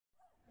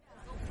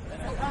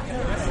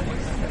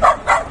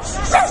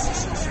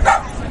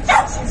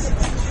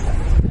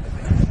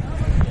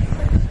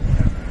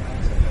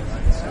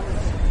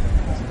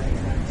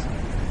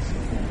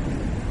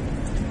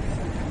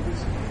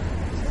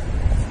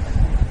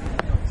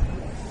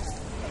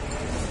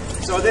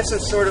So this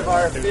is sort of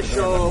our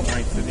official,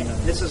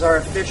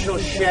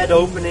 shed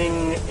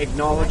opening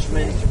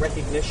acknowledgement,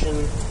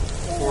 recognition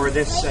for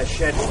this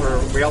shed for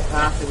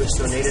Railpath. It was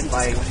donated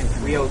by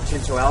Rio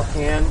Tinto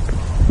Alcan,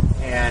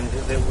 and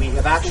that we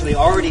have actually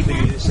already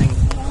been using.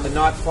 The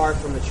Not Far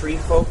From the Tree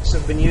folks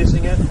have been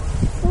using it.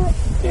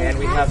 And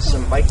we have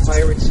some bike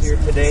pirates here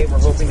today. We're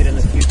hoping that in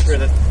the future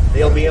that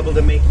they'll be able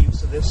to make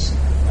use of this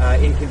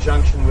in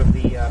conjunction with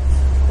the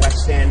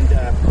West End,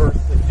 Perth,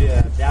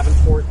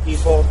 Davenport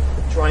people.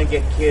 Try and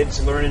get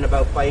kids learning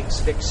about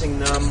bikes, fixing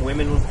them,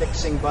 women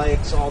fixing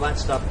bikes, all that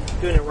stuff.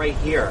 Doing it right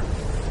here.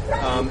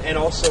 And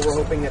also we're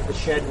hoping that the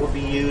shed will be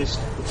used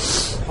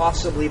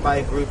possibly by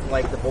a group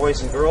like the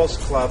Boys and Girls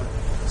Club,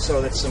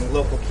 so that some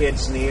local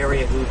kids in the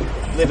area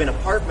who live in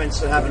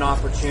apartments will have an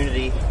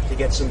opportunity to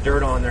get some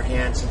dirt on their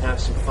hands and have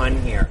some fun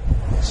here.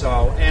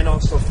 So, and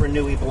also for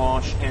Nuit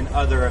Blanche and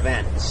other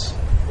events.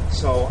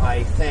 So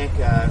I thank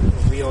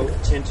Rio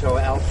Tinto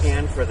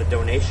Alcan for the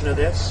donation of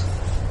this,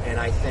 and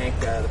I thank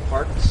the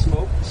Park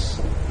Smokes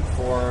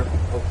for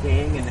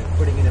okaying and then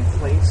putting it in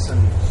place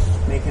and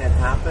making it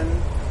happen.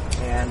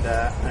 And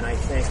I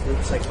thank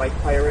groups like Bike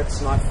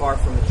Pirates, Not Far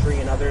From the Tree,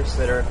 and others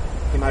that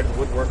came out of the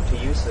woodwork to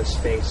use this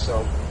space.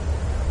 So,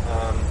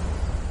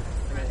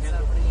 friends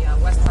of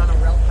the West Toronto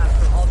Railpath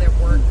for all their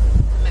work,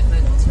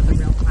 commitment to the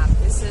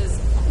Railpath. This is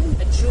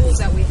a jewel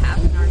that we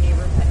have in our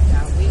neighborhood.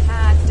 We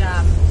had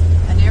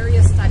an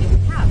area study. We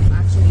have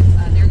actually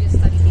an area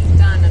study being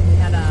done, and we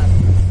had a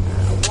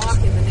walk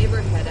in the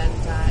neighborhood,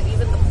 and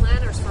even the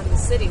planners from the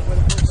city were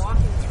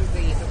walking through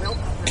the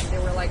Railpath, and they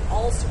were like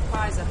all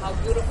surprised at how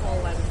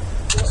beautiful and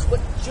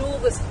what jewel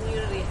this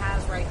community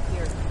has right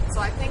here. So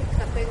I think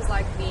things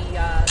like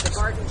the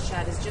garden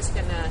shed is just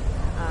going to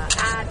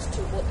add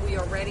to what we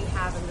already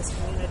have in this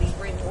community,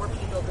 bring more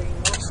people, bring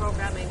more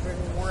programming, bring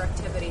more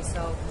activity.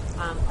 So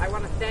I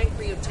want to thank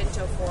Rio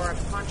Tinto for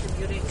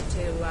contributing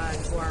to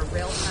our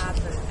Railpath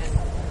and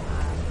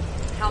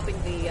helping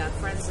the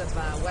Friends of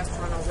West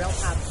Toronto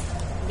Railpath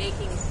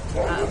making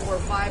a more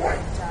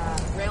vibrant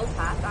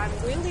Railpath. I'm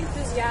really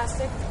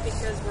enthusiastic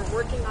because we're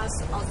working as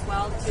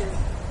well to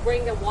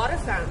bring a water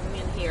fountain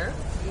in here,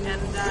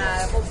 and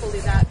hopefully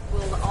that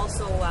will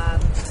also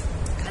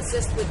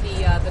assist with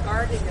the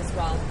gardening as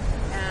well.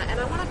 And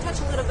I want to touch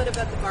a little bit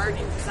about the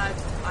gardening, because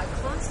I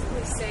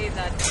constantly say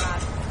that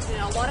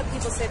a lot of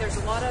people say there's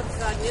a lot of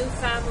new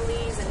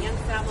families and young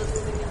families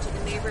moving into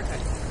the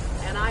neighborhood,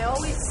 and I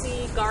always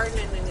see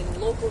gardening and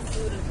local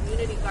food and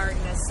community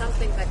gardening as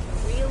something that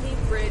can really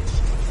bridge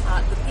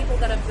the people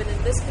that have been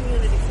in this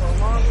community for a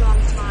long, long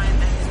time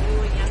and the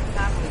new and young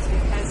families.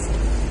 Because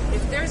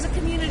if there's a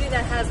community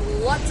that has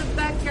lots of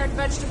backyard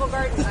vegetable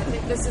gardens, I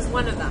think this is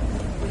one of them.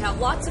 We have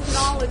lots of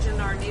knowledge in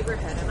our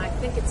neighborhood, and I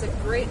think it's a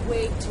great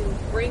way to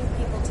bring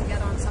people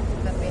together on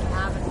something that they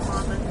have in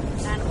common,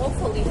 and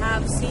hopefully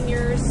have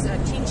seniors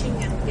teaching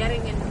and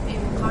getting in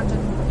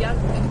contact with young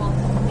people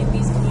in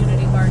these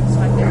community gardens.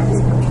 So I think this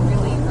can be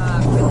really,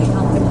 really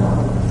helpful.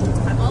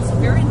 I'm also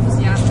very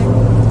enthusiastic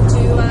to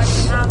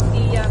have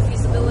the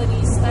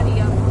feasibility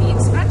study of the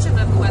expansion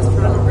of the West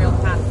Toronto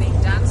Railpath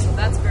being done, so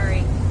that's very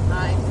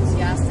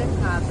enthusiastic.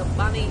 The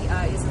money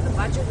is in the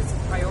budget. It's a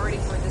priority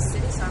for the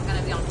city, so I'm going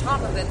to be on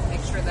top of it to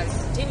make sure that it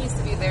continues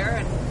to be there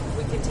and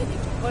we continue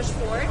to push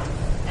for it.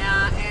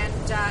 And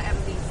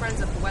the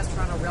Friends of the West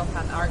Toronto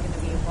Railpath are going to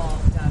be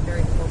involved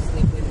very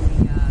closely with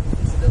the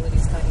feasibility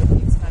study of the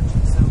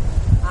expansion. So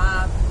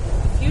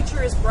the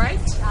future is bright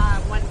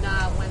when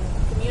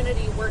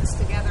community works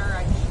together,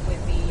 I think,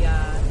 with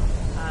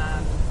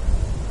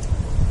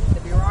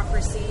the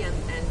bureaucracy and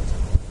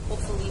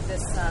hopefully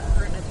this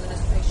current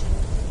administration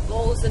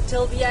goes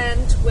until the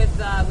end with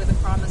a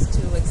promise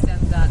to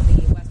extend the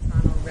West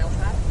Toronto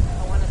Railpath.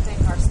 I want to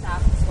thank our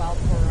staff as well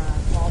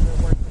for all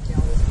the work that they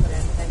always put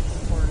in. Thank you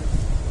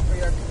for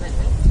your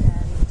commitment,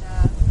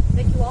 and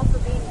thank you all for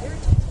being here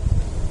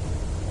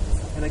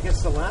today. And I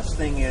guess the last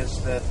thing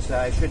is that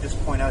I should just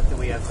point out that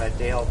we have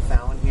Dale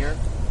Fallon here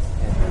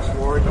and his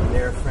ward, and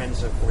they're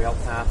Friends of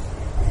Railpath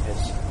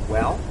as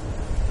well.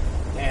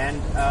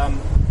 And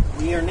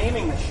we are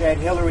naming the shed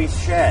Hilary's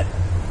Shed.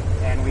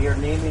 And we are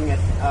naming it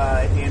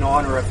in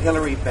honor of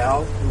Hilary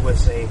Bell, who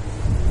was a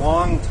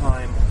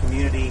long-time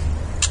community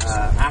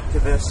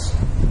activist,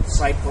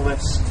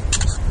 cyclist,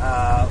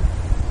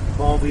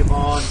 bon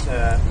vivant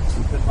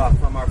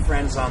from our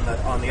friends on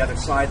the other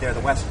side there, the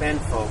West Bend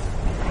folk.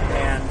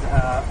 And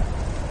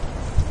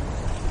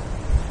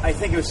I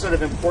think it was sort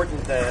of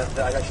important that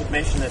I should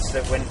mention this,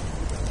 that when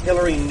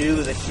Hilary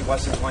knew that she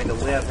wasn't going to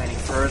live any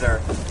further,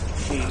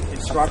 she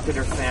instructed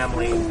her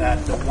family that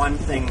one of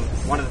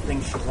the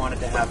things she wanted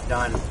to have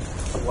done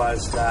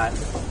was that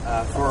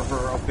for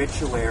her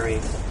obituary,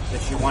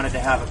 that she wanted to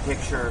have a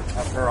picture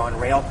of her on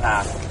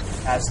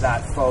Railpath as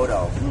that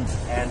photo.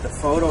 And the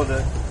photo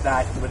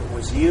that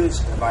was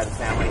used by the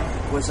family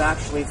was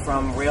actually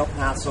from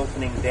Railpath's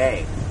opening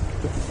day.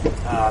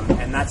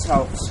 And that's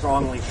how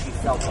strongly she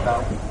felt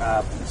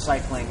about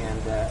cycling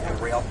and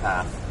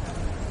Railpath.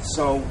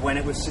 So when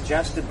it was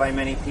suggested by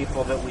many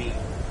people that we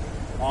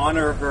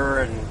honor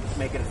her and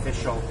make it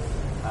official,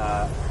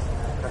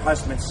 her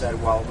husband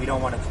said, well, we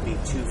don't want it to be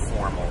too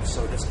formal,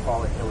 so just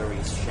call it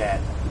Hilary's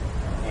Shed.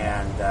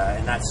 And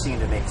that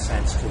seemed to make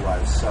sense to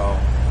us. So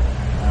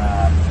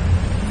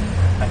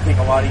I think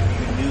a lot of you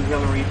knew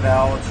Hilary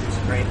Bell. She was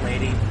a great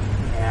lady,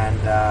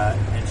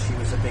 and she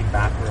was a big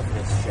backer of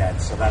this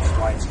shed. So that's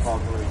why it's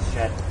called Hilary's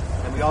Shed.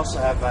 And we also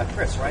have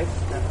Chris, right?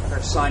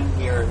 Her son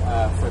here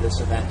for this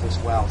event as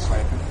well. So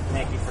I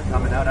thank you for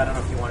coming out. I don't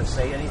know if you want to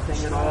say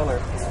anything at all,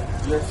 or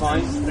you're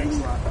fine? Thanks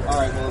a lot.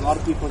 All right. Well, a lot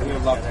of people here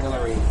love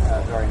Hilary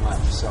very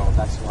much, so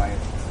that's why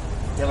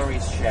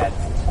Hilary's Shed.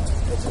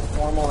 It's as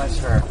formal as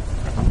her.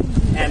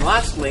 And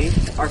lastly,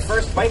 our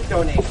first bike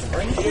donation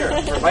right here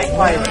for Bike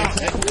Pirates.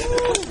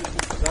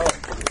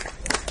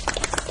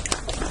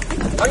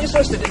 How are you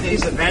supposed to do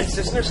these events?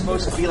 Isn't there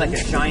supposed to be like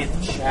a giant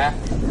check?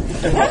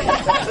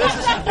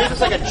 This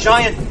is like a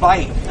giant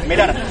bike made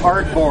out of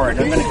cardboard.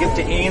 I'm going to give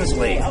to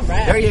Ainsley.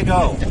 There you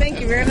go. Thank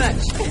you very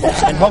much.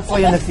 And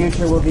hopefully in the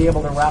future we'll be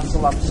able to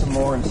wrestle up some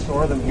more and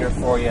store them here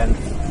for you, and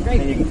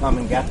then you can come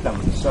and get them.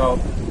 So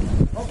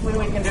hopefully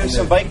we can do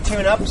some bike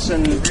tune-ups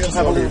and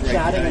have a little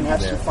chatting and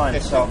have some fun.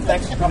 So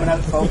thanks for coming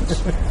out,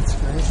 folks.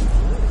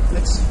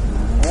 Let's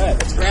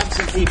grab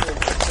some people.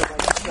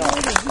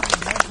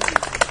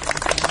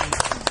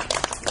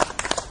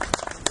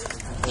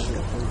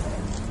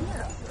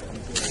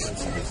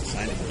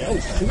 Oh,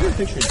 should we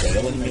picture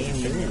Dale and me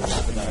here?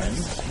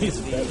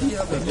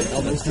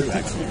 Oh, that's true,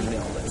 actually.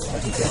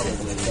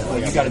 Oh,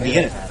 you got to be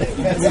in it.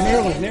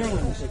 Maryland.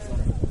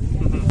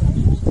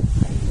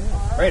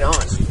 Right on.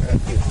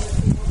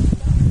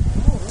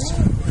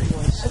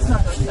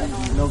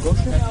 No go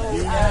trip?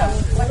 Yeah.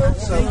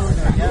 So,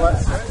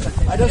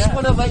 I just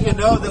want to let you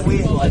know that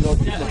we...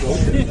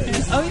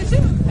 Oh, you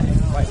too?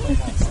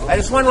 I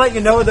just want to let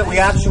you know that we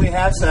actually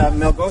have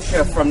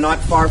Melgosha from not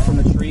far from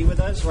the tree with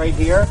us right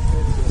here.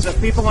 So if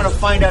people want to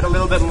find out a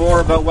little bit more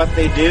about what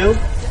they do,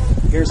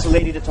 here's the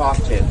lady to talk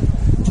to.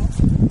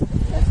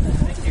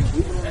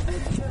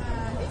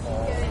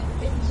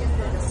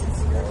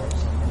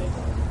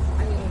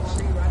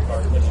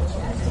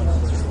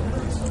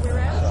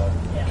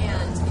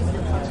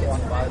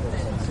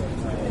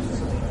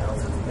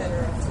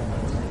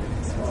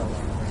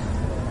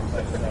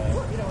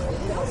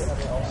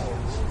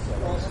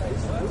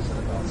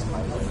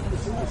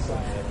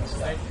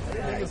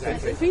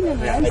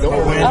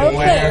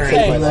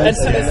 Okay. And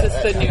so is this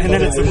the new? And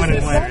then it's the one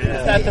in where?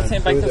 Is that the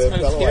same bike that's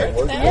moved here?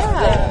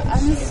 Yeah,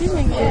 I'm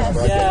assuming yes.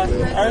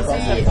 Yeah, ours is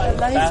a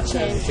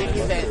life-changing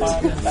event.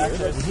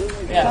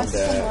 Yeah.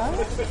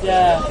 Customer?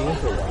 Yeah.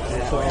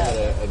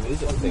 A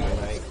music thing,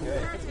 right?